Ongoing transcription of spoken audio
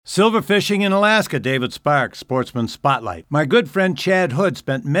Silver fishing in Alaska, David Sparks, Sportsman Spotlight. My good friend Chad Hood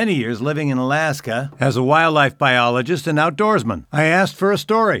spent many years living in Alaska as a wildlife biologist and outdoorsman. I asked for a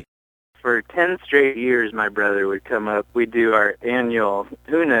story. For 10 straight years, my brother would come up. We'd do our annual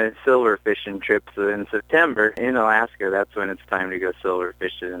tuna silver fishing trip. So in September in Alaska, that's when it's time to go silver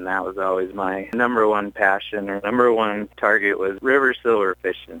fishing. And that was always my number one passion or number one target was river silver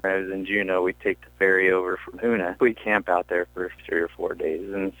fishing. I was in Juneau. We'd take the ferry over from Hoonah. We'd camp out there for 3 or 4 days.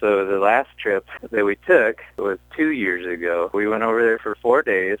 And so the last trip that we took was 2 years ago. We went over there for 4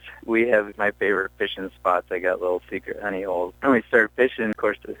 days. We have my favorite fishing spots. I got little secret honey holes. And we started fishing. Of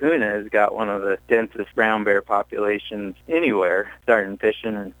course, the Hoonah has got one of the densest brown bear populations anywhere. Starting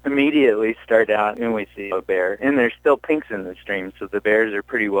fishing and immediately start out and we see a bear. And there's still pinks in the stream, so the bears are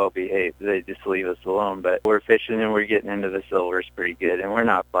pretty well behaved. They just leave us alone. But we're fishing and we're getting into the silvers pretty good. And we're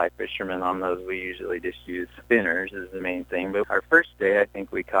not fly fishermen on those. We usually just use spinners is the main thing. But our first day, I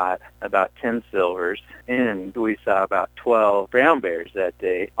think we caught about 10 silvers. And we saw about 12 brown bears that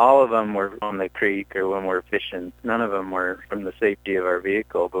day. All of them were on the creek or when we're fishing. None of them were from the safety of our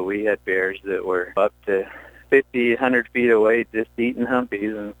vehicle, but we had bears that were up to 50, 100 feet away just eating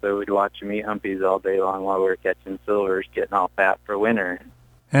humpies, and so we'd watch them eat humpies all day long while we were catching silvers, getting all fat for winter.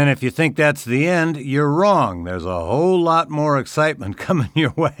 And if you think that's the end, you're wrong. There's a whole lot more excitement coming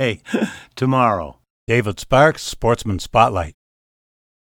your way tomorrow. David Sparks, Sportsman Spotlight.